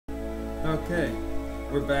Okay,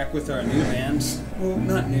 we're back with our new bands. Well,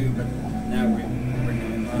 not new, but now we're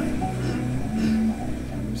bringing in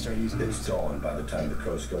line. We start using It's dawn by the time the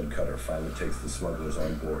Coast Guard cutter finally takes the smugglers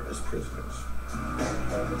on board as prisoners.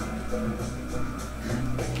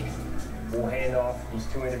 We'll hand off these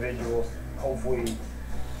two individuals, hopefully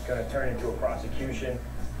going to turn into a prosecution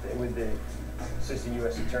with the assistant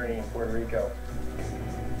U.S. attorney in Puerto Rico.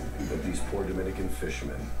 But these poor Dominican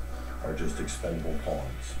fishermen are just expendable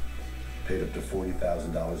pawns, paid up to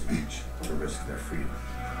 $40,000 each to risk their freedom.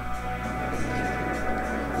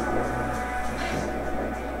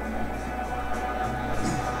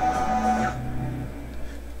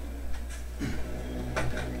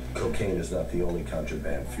 Cocaine is not the only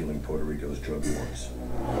contraband fueling Puerto Rico's drug wars.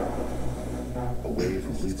 A wave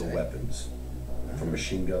of lethal weapons, from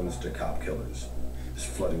machine guns to cop killers, is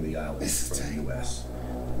flooding the island from the U.S.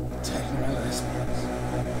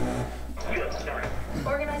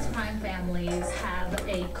 Organized crime families have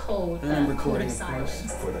a code And I'm of recording, code of of course.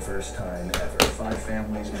 silence. For the first time ever, 5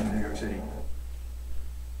 families in New York City.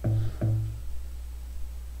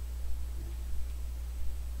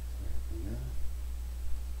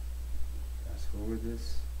 Fast forward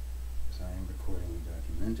this, because I am recording a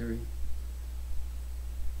documentary.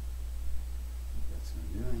 That's what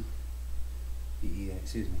I'm doing. DEA,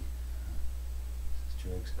 excuse me. This is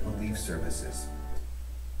drugs. Relief services.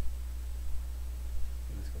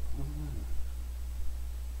 Let's go.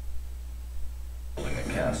 Building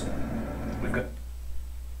a castle. We've got...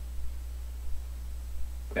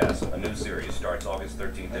 Yes, a new series starts August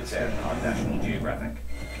 13th at 10 on National Geographic.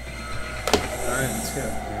 Alright, let's go.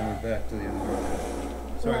 Now we're back to the other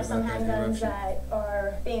world. We Sorry have some about that handguns interruption. that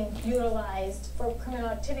are being utilized for criminal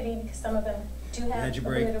activity because some of them do have Had your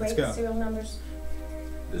break. Let's obliterated go. serial numbers.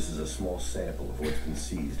 This is a small sample of what's been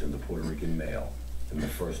seized in the Puerto Rican mail in the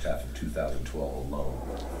first half of 2012 alone.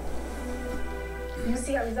 You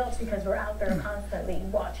see our results because we're out there constantly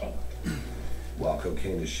watching. While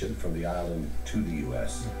cocaine is shipped from the island to the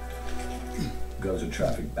U.S., guns are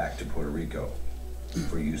trafficked back to Puerto Rico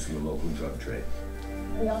for use in the local drug trade.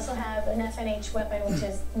 We also have an FNH weapon, which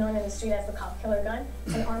is known in the street as the cop killer gun,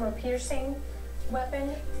 an armor-piercing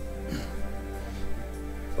weapon.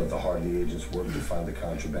 But the harder the agents work to find the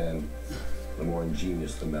contraband, the more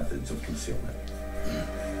ingenious the methods of concealment.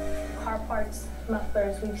 Car parts,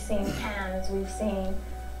 mufflers, we've seen cans, we've seen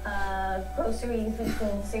groceries, we've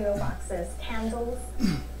seen cereal boxes, candles.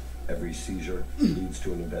 Every seizure leads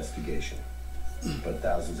to an investigation, but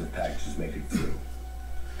thousands of packages make it through,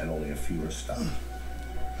 and only a few are stopped.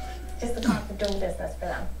 Just the cost of doing business for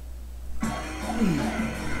them.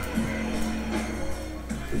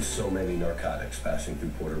 With so many narcotics passing through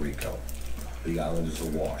Puerto Rico, the island is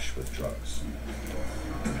awash with drugs.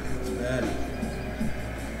 It's bad.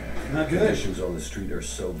 Not good. Conditions on the street are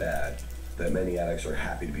so bad that many addicts are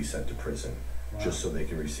happy to be sent to prison, just so they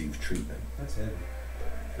can receive treatment. That's heavy.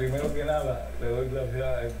 Primero que nada, le doy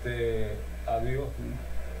gracias a Dios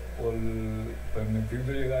por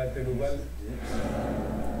permitirme llegar a este lugar.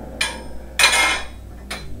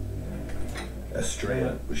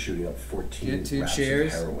 Estrella was shooting up 14 Get 2 wraps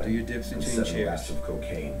chairs, of heroin do your dips and between 7 chairs. wraps of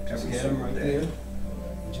cocaine Just every get them single right day. there.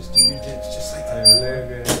 Just do your dips just like that.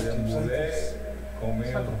 Comí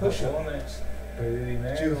Like a push-up. pedí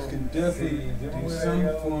dinero. You can definitely Sí, yo do me hubiera some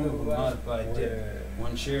llegado a form otro of a lugar, modified pues, dip.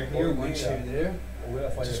 One chair here, hoy one día chair there. hubiera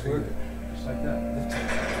Just fallecido. work it. Just like that. Lift it.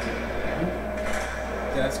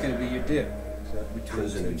 That's going to be your dip. So between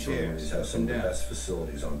Prison 2 infirmaries chairs, have up some and of the down. best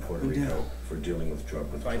facilities on Puerto And down. Rico for dealing with drug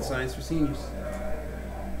Fight withdrawal. signs for seniors.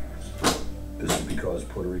 This is because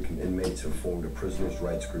Puerto Rican inmates have formed a prisoners'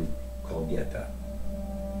 rights group called Nieta.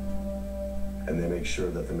 And they make sure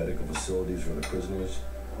that the medical facilities for the prisoners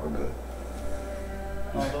are good.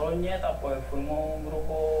 Nosotros Nietas pues fuimos un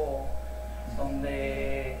grupo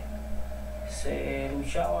donde se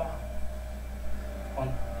luchaba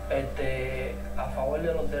a favor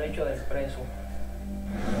de los derechos del preso.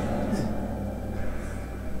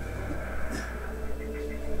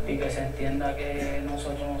 Y que se entienda que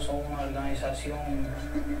nosotros no somos una organización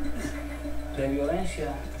de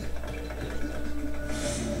violencia.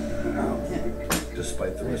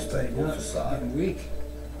 Despite the respectable facade, Weak.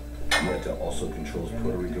 Nieta also controls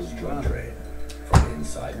Puerto Rico's drug trade from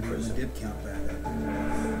inside prison. Dip count back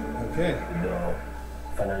up. Okay. The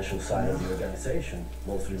financial side of the organization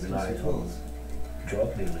mostly relies on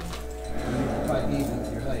drug dealing. Quite even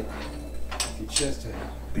with your height. Your chest height.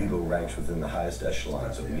 Bibo ranks within the highest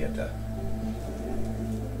echelons of Nieta.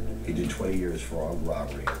 He did 20 years for armed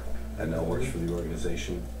robbery and now works for the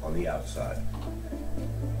organization on the outside.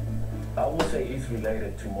 I would say it's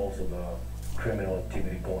related to most of the criminal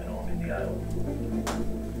activity going on in the island.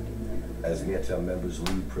 As Nieta members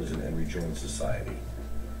leave prison and rejoin society,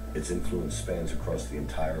 its influence spans across the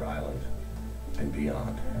entire island and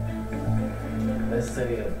beyond. Let's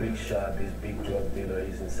say a big shot, this big drug dealer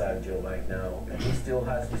is inside jail right now, and he still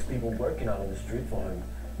has these people working out on the street for him,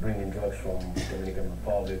 bringing drugs from Dominican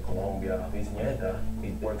Republic, Colombia. He's Nieta.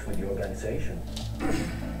 He works with the organization.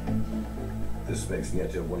 This makes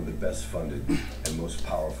Nieta one of the best funded and most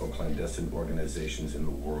powerful clandestine organizations in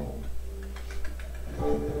the world,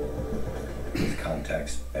 with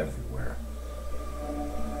contacts everywhere.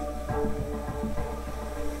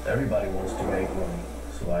 Everybody wants to make money,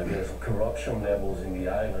 so I guess corruption levels in the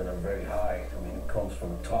island are very high. I mean, it comes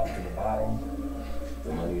from the top to the bottom.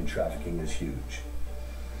 The money in trafficking is huge,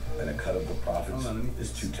 and a cut of the profits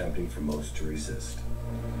is too tempting for most to resist.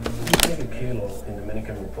 If you take a kilo in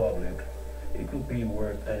Dominican Republic, it could be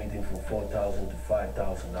worth anything from $4,000 to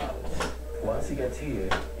 $5,000. Once he gets here,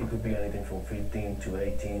 it could be anything from 15 to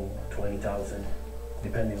 18, 20,000,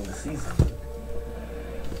 depending on the season.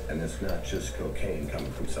 And it's not just cocaine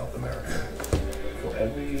coming from South America. For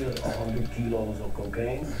every 100 kilos of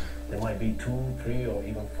cocaine, there might be 2, 3, or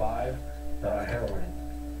even 5 that are heroin.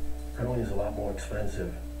 Heroin is a lot more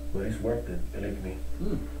expensive, but it's worth it, believe me.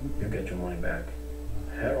 You get your money back.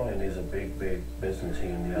 Heroin is a big, big business here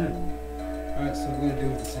in the island. Alright, so we're going to do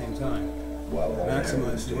it at the same time. While all heroin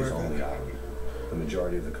Maximize the stays on the workout. island, the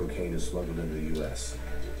majority of the cocaine is smuggled into the U.S.,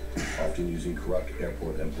 often using corrupt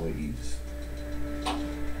airport employees.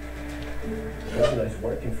 The person that is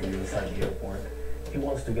working for you inside the airport, he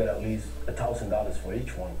wants to get at least $1,000 for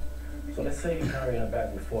each one. So let's say you're carrying a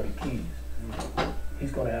bag with 40 keys.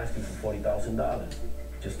 He's going to ask you for $40,000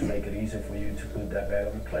 just to make it easier for you to put that bag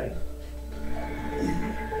on the plane.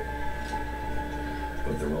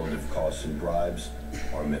 But the relative costs and bribes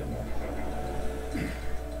are minimal.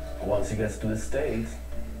 Once he gets to the States,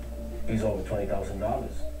 he's over $20,000.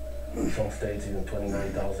 In some states, even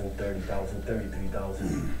 $29,000, $30,000,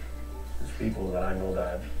 $33,000. There's people that I know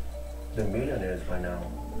that they're millionaires by now.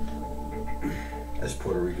 As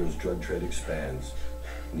Puerto Rico's drug trade expands,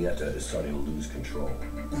 Nieta is starting to lose control.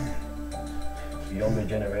 The younger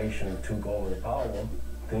generation took over the power.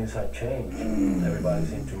 Things have changed. Everybody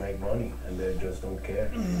seems to make money, and they just don't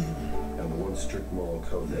care. And the once strict moral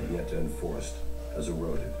code that Nieta enforced has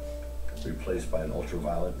eroded, replaced by an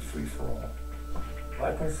ultra-violent free-for-all.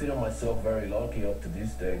 I consider myself very lucky up to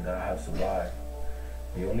this day that I have survived.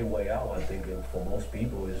 The only way out, I think, for most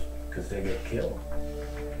people is because they get killed.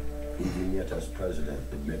 Even Nieta's president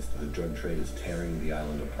admits that the drug trade is tearing the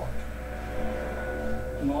island apart.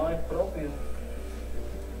 No es propio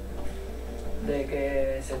de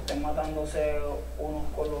que se estén matándose unos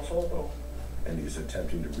con los otros. And he's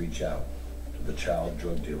attempting to reach out to the child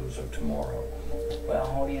drug dealers of tomorrow.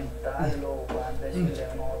 Puedan orientarlo, puedan decirle,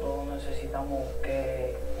 nosotros necesitamos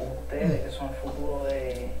que ustedes, que son el futuro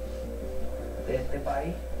de este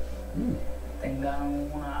país,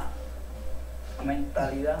 tengan una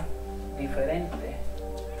mentalidad diferente.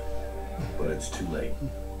 But it's too late.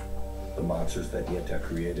 The monsters that Nieta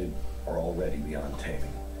created are already beyond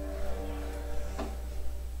taming.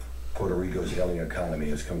 Puerto Rico's ailing economy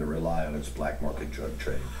has come to rely on its black market drug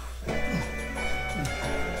trade.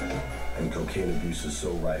 And cocaine abuse is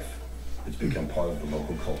so rife, it's become part of the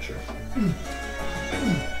local culture.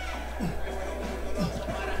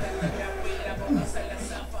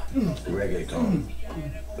 Reggaeton,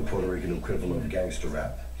 the Puerto Rican equivalent of gangster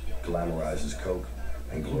rap, glamorizes coke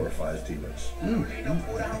and glorifies dealers.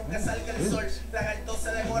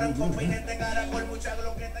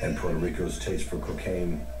 And Puerto Rico's taste for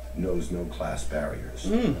cocaine knows no class barriers.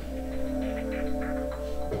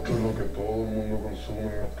 Esto es lo que todo el mundo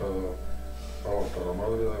consume hasta la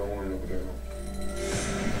madre de uno, yo creo.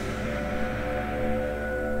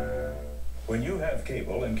 When you have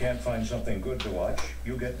cable and can't find something good to watch,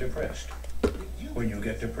 you get depressed. When you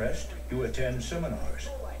get depressed, you attend seminars.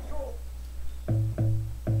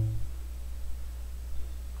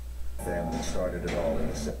 Family started it all in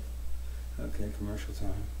the Okay, commercial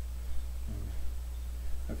time.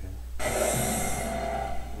 Okay.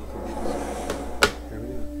 Here we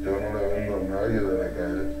go. Yo no le vendo a nadie de la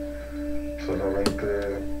calle, solamente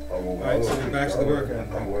abogados. Alright, so we're back to the workout.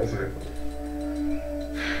 Jueces.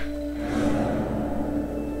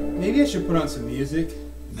 Maybe I should put on some music.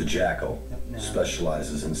 The Jackal No.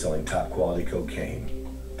 specializes in selling top quality cocaine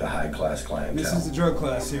to high class clientele. This is the drug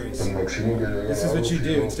class series. El máximo que llega This is what you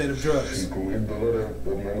do instead of drugs. $5,000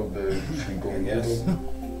 de menos de 5 Yes.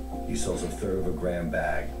 minutos. He sells a third of a gram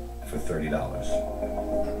bag for $30.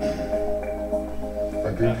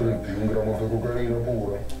 Aquí 31 gramos de cocaína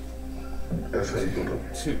pura. Ese es el total.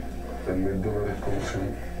 $1,000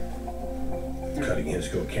 consumo. Cutting his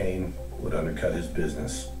cocaine would undercut his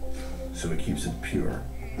business, so he keeps it pure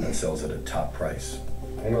and sells at a top price.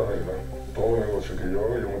 Una regla, todo negocio que yo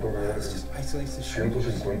haga, yo me tengo que dar el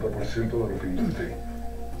 150% de lo que invertí.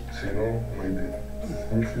 Si no, no hay deal.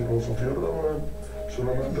 Mi filosofía laboral,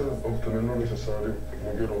 solamente obtener lo necesario.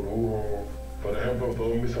 No quiero lujo. Por ejemplo,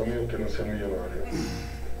 todos mis amigos quieren ser millonarios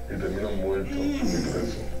y terminan muertos y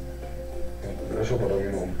presos. Eso para mí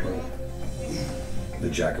no es un plan. The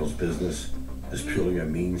Jackal's business is purely a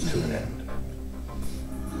means to an end.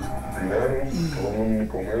 Dinero, todo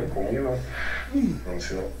comer, comida,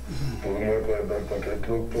 ansiedad. Tú me puedes dar cualquier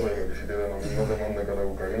producto que si tiene la misma demanda que la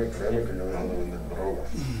cocaína, créeme que yo dejo de vender drogas.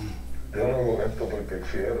 Yo no hago esto porque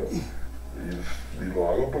quiero y lo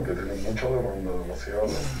hago porque tiene mucha demanda, demasiado.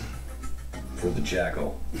 For the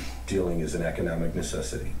Jackal, dealing is an economic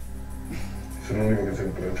necessity. Es lo único que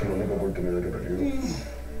siempre he hecho, la única oportunidad que he tenido.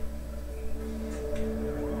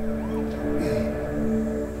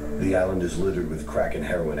 The island is littered with crack and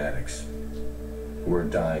heroin addicts who are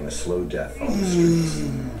dying a slow death on the streets.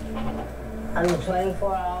 I mean,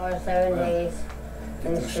 24 hours, 7 days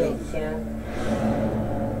in the streets, you know.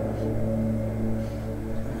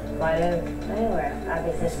 If I live anywhere, I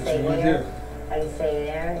could just stay here, I could stay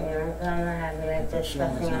there, you know, because I'm not happy like this,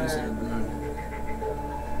 stressing on that.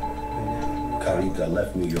 Carita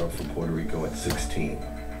left New York for Puerto Rico at 16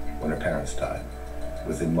 when her parents died.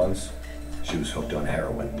 Within months, she was hooked on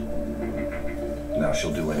heroin. Now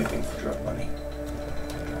she'll do anything for drug money.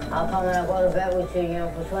 I'll come and I'll go to bed with you, you know,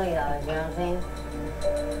 for $20, you know what I'm saying?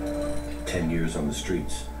 10 years on the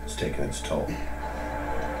streets has taken its toll.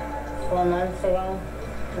 4 months ago,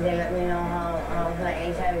 they let me know how I was like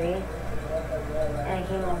HIV, and I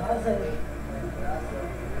came out positive.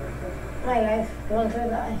 My life went to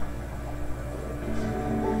die.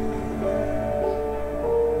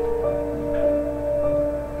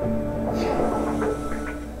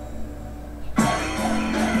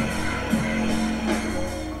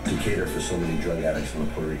 To cater for so many drug addicts on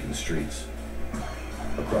the Puerto Rican streets,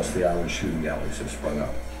 across the island shooting galleries have sprung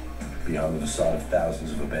up, beyond the facade of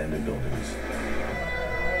thousands of abandoned buildings.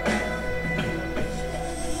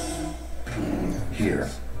 Here,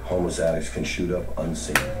 homeless addicts can shoot up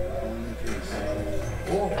unseen.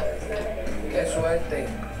 Qué suerte.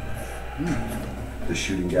 The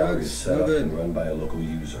shooting gallery is set up and run by a local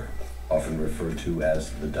user, often referred to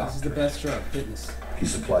as the doctor. This is the best drug, fitness. He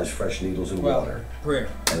supplies fresh needles and water, prayer,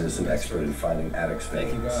 and is an expert in finding addicts'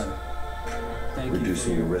 veins, Thank you, God. Thank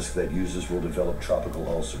reducing you the risk that users will develop tropical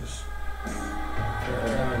ulcers.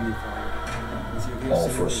 All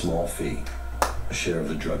for a small fee, a share of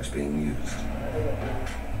the drugs being used.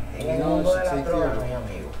 En el mundo de la droga no hay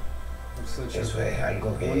amigos. Eso es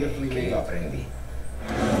algo que yo aprendí.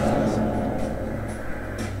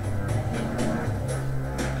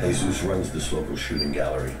 Jesus runs this local shooting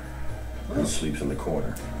gallery and sleeps in the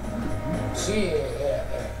corner. Sí,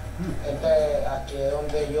 aquí es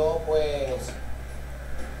donde yo pues,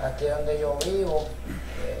 aquí es donde yo vivo,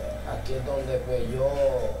 aquí es donde pues yo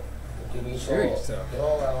utilizo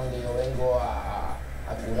droga, donde yo vengo a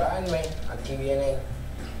curarme, aquí vienen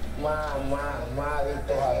más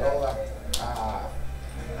adictos a droga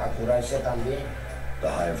a curarse también. The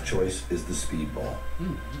high of choice is the speedball,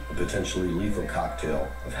 a potentially lethal cocktail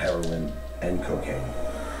of heroin and cocaine.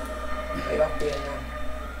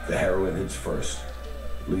 The heroin hits first,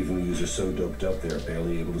 leaving the user so doped up they are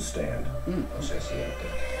barely able to stand.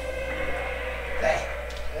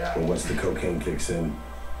 But once the cocaine kicks in,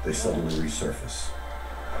 they suddenly resurface.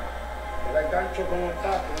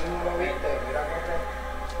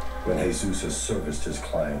 When Jesus has serviced his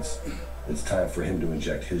clients, it's time for him to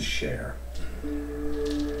inject his share.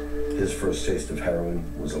 His first taste of heroin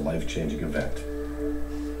was a life-changing event.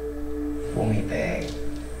 Vomité,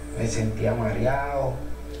 me sentía mareado,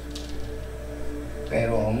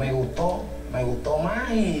 pero me gustó más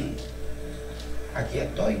y aquí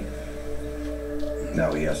estoy.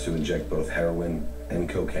 Now he has to inject both heroin and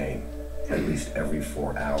cocaine at least every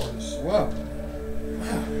 4 hours. Wow.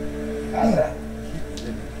 Ahora,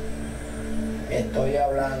 estoy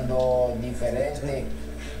hablando diferente,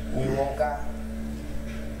 mi boca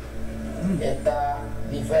está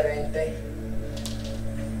diferente,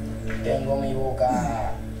 tengo mi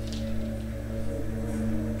boca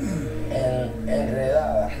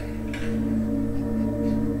enredada.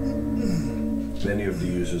 Many of the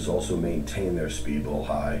users also maintain their speedball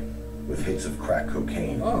high with hits of crack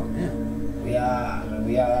cocaine. Oh, man. Me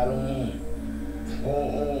voy a dar un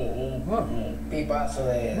pipazo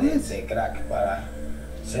de crack para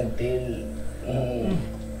sentir un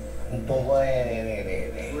poco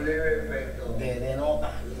de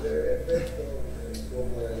nota.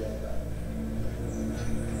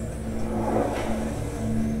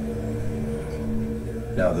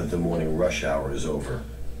 Now that the morning rush hour is over,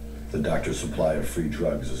 the doctor's supply of free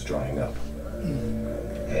drugs is drying up.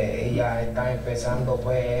 Ella está empezando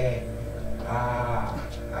pues a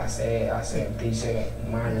sentirse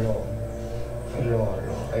mal los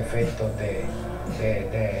efectos de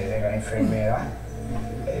la enfermedad.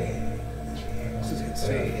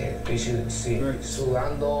 Estoy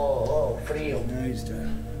sudando frío.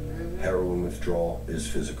 Heroin withdrawal is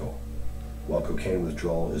physical, while cocaine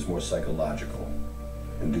withdrawal is more psychological,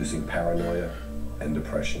 inducing paranoia and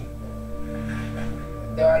depression.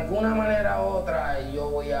 De alguna manera u otra yo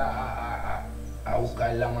voy a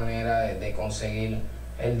buscar la manera de conseguir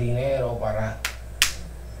el dinero para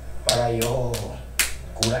yo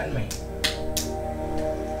curarme.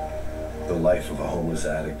 The life of a homeless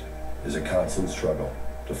addict is a constant struggle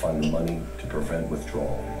to find the money to prevent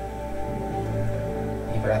withdrawal.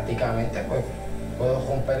 Y prácticamente pues puedo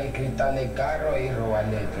romper el cristal del carro y robar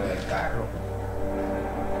dentro del carro.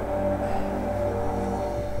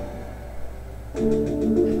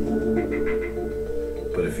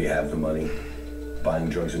 But if you have the money, buying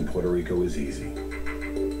drugs in Puerto Rico is easy.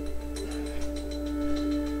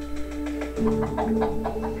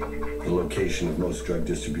 The location of most drug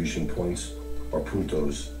distribution points, or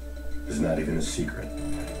puntos, is not even a secret.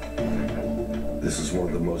 This is one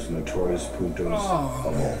of the most notorious puntos of all.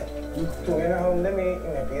 Tú vienes a donde mí y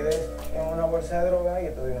me pides una bolsa de droga y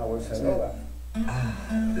yo te doy una bolsa de droga.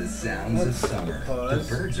 The sounds of summer. The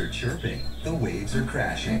birds are chirping. The waves are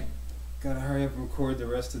crashing. Gotta hurry up and record the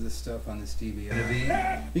rest of this stuff on this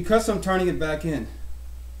DVR. Because I'm turning it back in.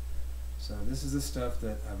 So this is the stuff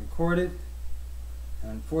that I recorded.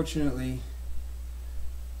 And unfortunately,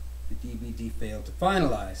 the DVD failed to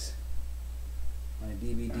finalize. When a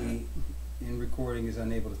DVD in recording is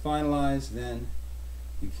unable to finalize, then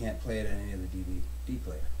you can't play it on any other DVD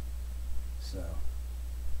player. So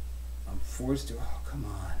I'm forced to. Oh, come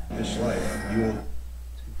on. This life, you will.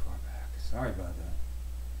 Too far back. Sorry about that.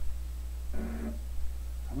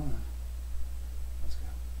 Come on. Let's go.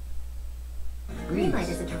 Green light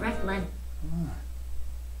is a direct line. Come on.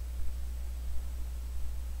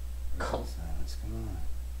 Silence. Come on.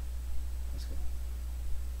 Let's go.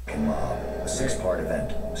 Mob, a 6-part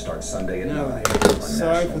event. Starts Sunday at 9 on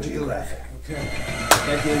Sorry National for the delay. Geographic. Okay.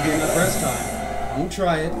 That gave me enough rest time. Don't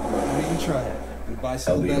try it. Don't even try it. Goodbye,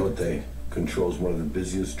 El Bigote controls one of the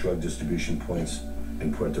busiest drug distribution points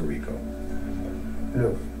in Puerto Rico.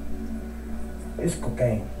 Look, it's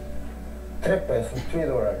cocaine. 3 pesos,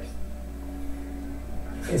 $3.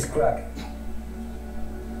 It's crack.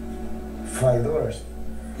 $5.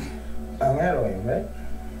 I'm heroin, right?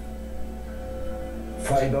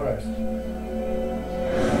 $5.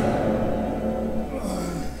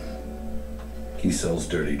 He sells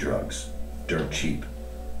dirty drugs, dirt cheap,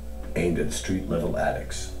 aimed at street-level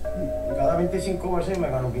addicts. Cada 25 bolsas me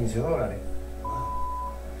gano $15.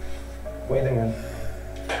 Wait a minute.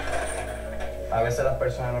 A veces las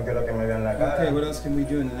personas no quiero que me vean la cara. Okay, what else can we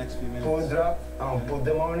do in the next few minutes? Pull drop, put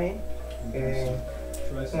the money,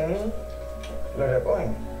 lo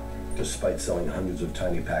recogen. Despite selling hundreds of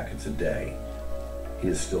tiny packets a day, he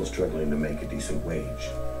is still struggling to make a decent wage.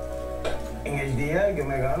 En el día yo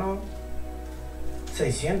me gano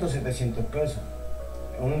 600, 700 pesos.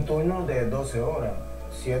 En un turno de 12 horas,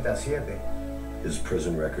 7 a 7. His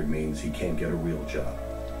prison record means he can't get a real job.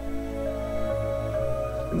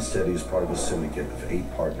 Instead, he is part of a syndicate of 8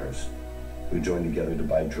 partners who join together to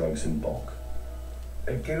buy drugs in bulk.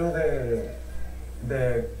 El kilo de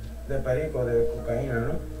perico, de cocaína,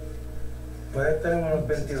 ¿no? Puede estar en unos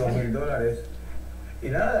 $22,000. Y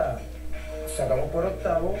nada, sacamos por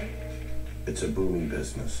octavo. It's a booming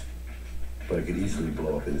business, but it could easily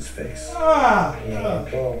blow up in his face. Y en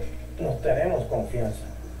esto nos tenemos confianza,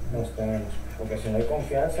 porque si no hay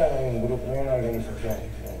confianza no hay un grupo, no hay una organización,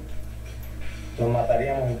 nos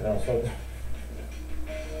mataríamos entre nosotros.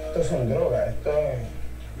 Esto son drogas,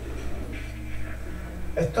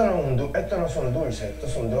 esto no son dulces, esto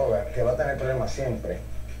son drogas, que va a tener problemas siempre.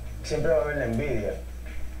 Siempre va a haber la envidia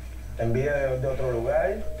de otro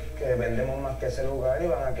lugar, que vendemos más que ese lugar y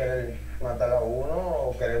van a querer matar a uno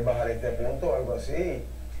o querer bajar este punto o algo así.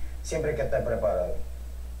 Siempre hay que estar preparado.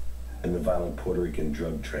 In the violent Puerto Rican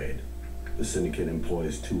drug trade, the syndicate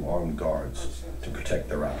employs 2 armed guards to protect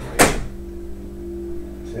their operation.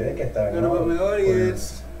 Sí, hay que estar What about my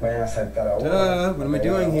audience? Vayan a saltar a uno. Duh, what am I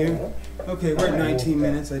doing here? Okay, we're at 19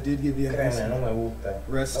 minutes. I did give you a Créeme, no me gusta.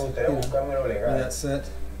 rest, Me gustaría buscarme lo for legal. that set.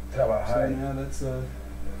 Trabajar. So now that's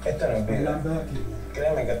Esto no es vida. I'm back.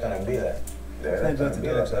 Créeme que esto no es vida. De verdad, I'm esto no about es to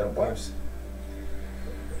vida, go to pero the pues. bars.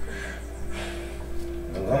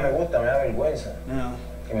 No me gusta, me da vergüenza. No.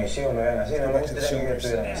 Que mis hijos me vean así. No me gustaría que ellos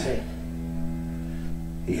estuvieran así.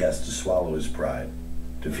 he has to swallow his pride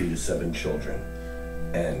to feed his 7 children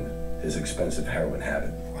and his expensive heroin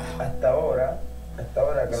habit. Hasta ahora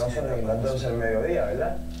que no son ni las 12 del mediodía,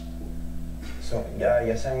 ¿verdad?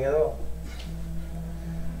 Ya se han ido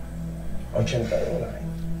 $80.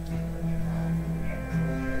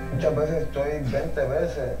 Muchas veces estoy 20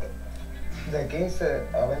 veces, de 15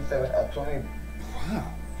 a 20 veces, a 20,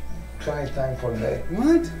 20 times for day.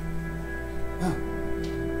 What? Oh.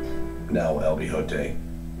 Now El Bijote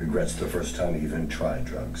regrets the first time he even tried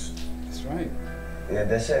drugs. That's right. Y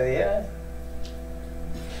desde ese día,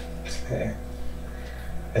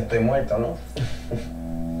 estoy muerto, ¿no?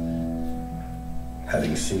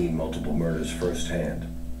 Having seen multiple murders firsthand,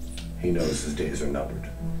 he knows his days are numbered.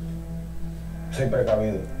 Soy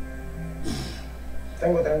precavido.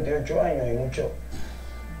 Tengo 38 años y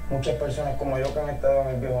muchas personas como yo que han estado en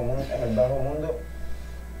el viejo mundo, en el bajo mundo,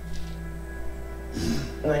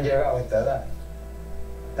 no han llegado a esta edad.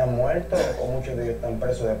 Están muertos o muchos de ellos están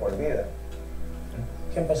presos de por vida.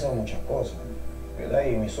 Sí han pasado muchas cosas, ¿verdad?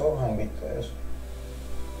 Y mis ojos han visto eso.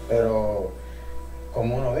 Pero,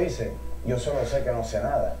 como uno dice, yo solo sé que no sé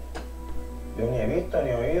nada. Yo ni he visto,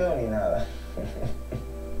 ni oído, ni nada.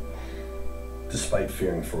 Despite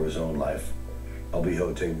fearing for his own life, El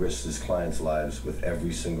Bijote risks his clients' lives with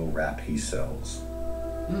every single wrap he sells,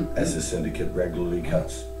 as his syndicate regularly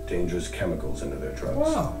cuts dangerous chemicals into their drugs.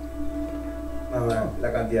 Wow.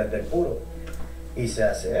 La cantidad del puro. Y se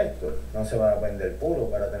hace esto. No se va a vender puro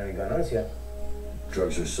para tener ganancia.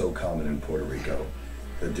 Drugs are so common in Puerto Rico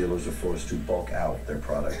that dealers are forced to bulk out their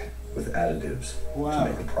product with additives to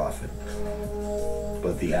make a profit.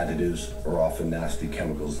 But the additives are often nasty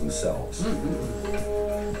chemicals themselves.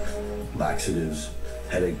 Laxatives,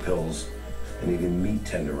 headache pills, and even meat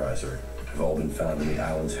tenderizer have all been found in the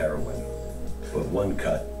island's heroin. But one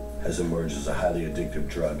cut has emerged as a highly addictive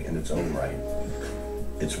drug in its own right.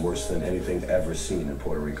 It's worse than anything ever seen in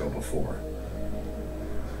Puerto Rico before.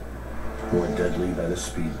 More deadly than a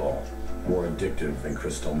speedball, more addictive than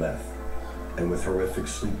crystal meth, and with horrific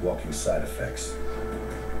sleepwalking side effects.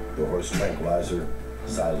 The horse tranquilizer,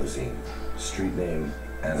 xylazine, street name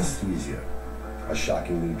anesthesia, a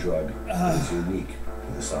shocking new drug that is unique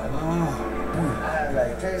to this island. I have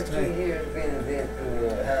like 32 years being addicted to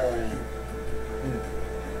heroin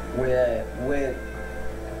with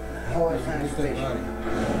horse anesthesia.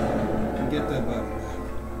 Get that button.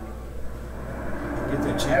 Get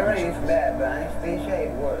that Heroin championship. is bad, but anesthesia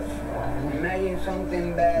is worse. Imagine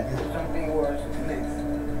something bad or something worse next.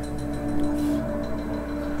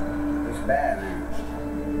 It's bad, man.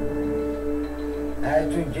 I had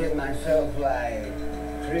to inject myself like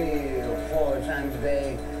 3 or 4 times a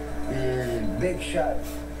day, and big shots.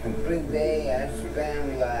 Complete day, I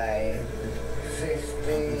spend like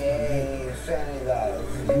 $60,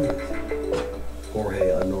 $70. Jorge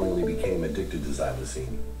unknowingly became addicted to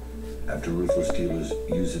xylazine after ruthless dealers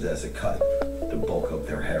use it as a cut to bulk up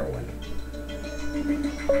their heroin.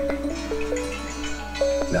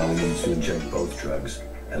 Now he needs to inject both drugs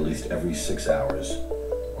at least every 6 hours,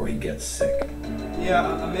 or he gets sick. Yeah,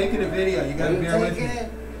 I'm making a video. You gotta bear with me.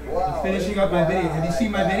 I'm finishing up my video. Have you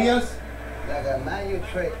seen my videos? Like a magic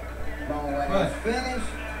trick. But when it's finished,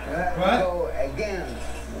 you have to go again,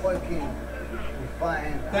 working,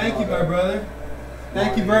 fine. Thank you, my brother.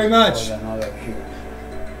 Thank you very much.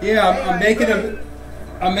 Yeah,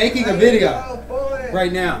 I'm making a video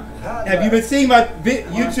right now. Have you been seeing my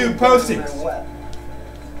YouTube postings?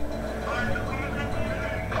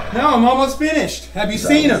 No, I'm almost finished. Have you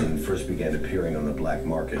seen them? First began appearing on the black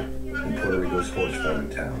market in Puerto Rico's horse farming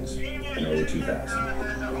towns in early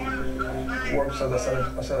 2000. Works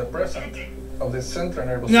as a depressant of the central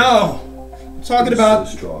nervous system. No, I'm talking about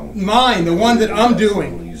mine, the one that I'm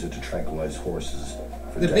doing. Use it to tranquilize horses.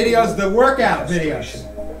 The videos, the workout videos.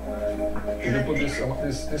 If you put this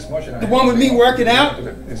much in the one with me working out?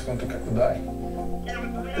 It's going to die.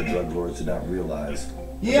 The drug lords did not realize.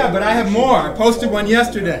 Yeah, but I have more. I posted one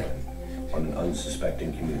yesterday. On an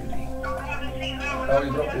unsuspecting community.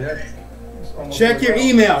 Check your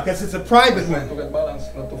email, because it's a private one.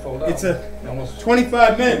 It's a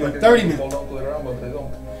 25-minute one, 30-minute.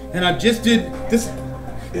 And I just did this.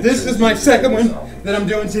 This is my second one that I'm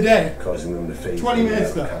doing today. Causing them to face 20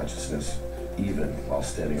 minutes though. Consciousness, even while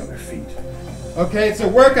standing on their feet. Okay, it's a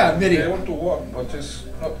workout video. They want to walk, but it's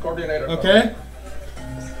not coordinated. Okay.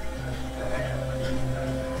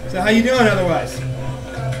 So how you doing otherwise?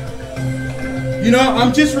 You know,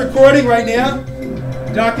 I'm just recording right now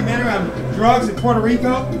a documentary on drugs in Puerto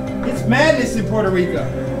Rico. It's madness in Puerto Rico.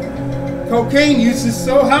 Cocaine use is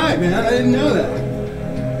so high, man. I didn't know that.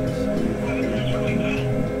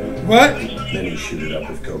 What? Many shoot it up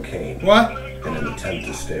with cocaine. What? in an attempt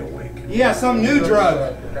to stay awake. Yeah, some new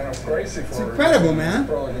drug. It's incredible, man.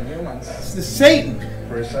 It's the Satan.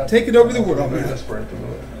 Take it over the world, man.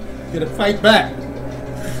 Gotta fight back.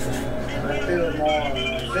 I feel more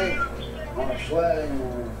sick, more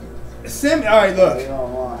swelling. Alright, look.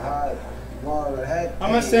 More hot, more head.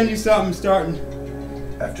 I'm gonna send you something starting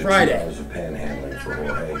After Friday. 2 hours of panhandling for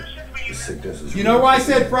Jorge, the sickness is... You know why I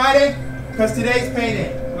said Friday? Because today's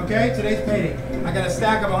payday, okay? Today's payday. I got a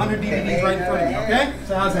stack of 100 DVDs right in front of me, okay?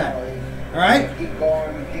 So how's that? Alright? Keep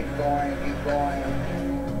going, keep going, keep going.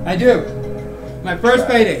 I do. My first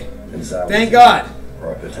payday. And Zao Thank God.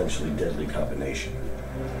 Or a potentially deadly combination.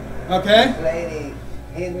 Okay? This lady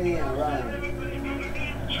hit me and run.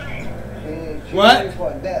 She What? ready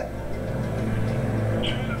for death.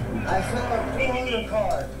 I saw a 200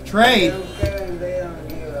 card. Trade. They don't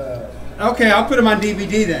give a... Okay, I'll put them on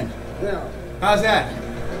DVD then. No. How's that?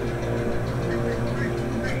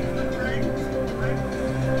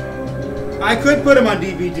 I could put them on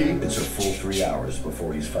DVD. It's a full 3 hours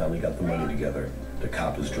before he's finally got the money together to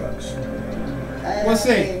cop his drugs. We'll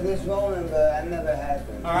see. In this moment, but I never had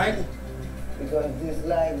to. Alright. Because this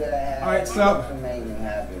life that I have Alright, so... doesn't make me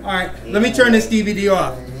happy. Alright, let me turn this DVD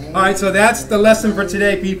off. Alright, so that's the lesson for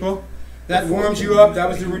today, people. That warms you up. That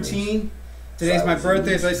was the routine. Today's my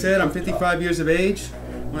birthday, as I said. I'm 55 years of age.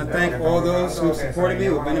 I want to thank all those who have supported me,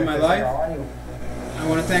 who have been in my life. I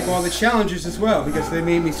want to thank all the challengers as well, because they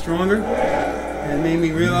made me stronger and made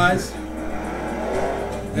me realize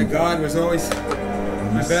that God was always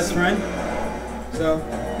my best friend. So,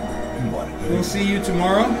 we'll see you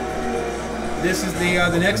tomorrow. This is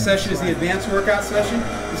the next session is the advanced workout session.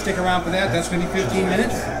 You stick around for that. That's going to be 15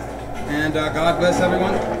 minutes. And God bless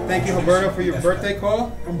everyone. Thank you, Roberto, for your birthday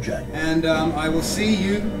call. And I will see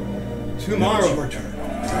you tomorrow.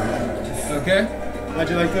 Okay? How'd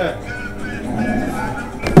you like that?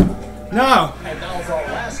 No! And now for our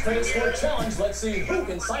last credit score challenge, let's see who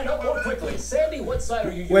can sign up more quickly. Sandy, what side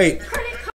are you using? Wait.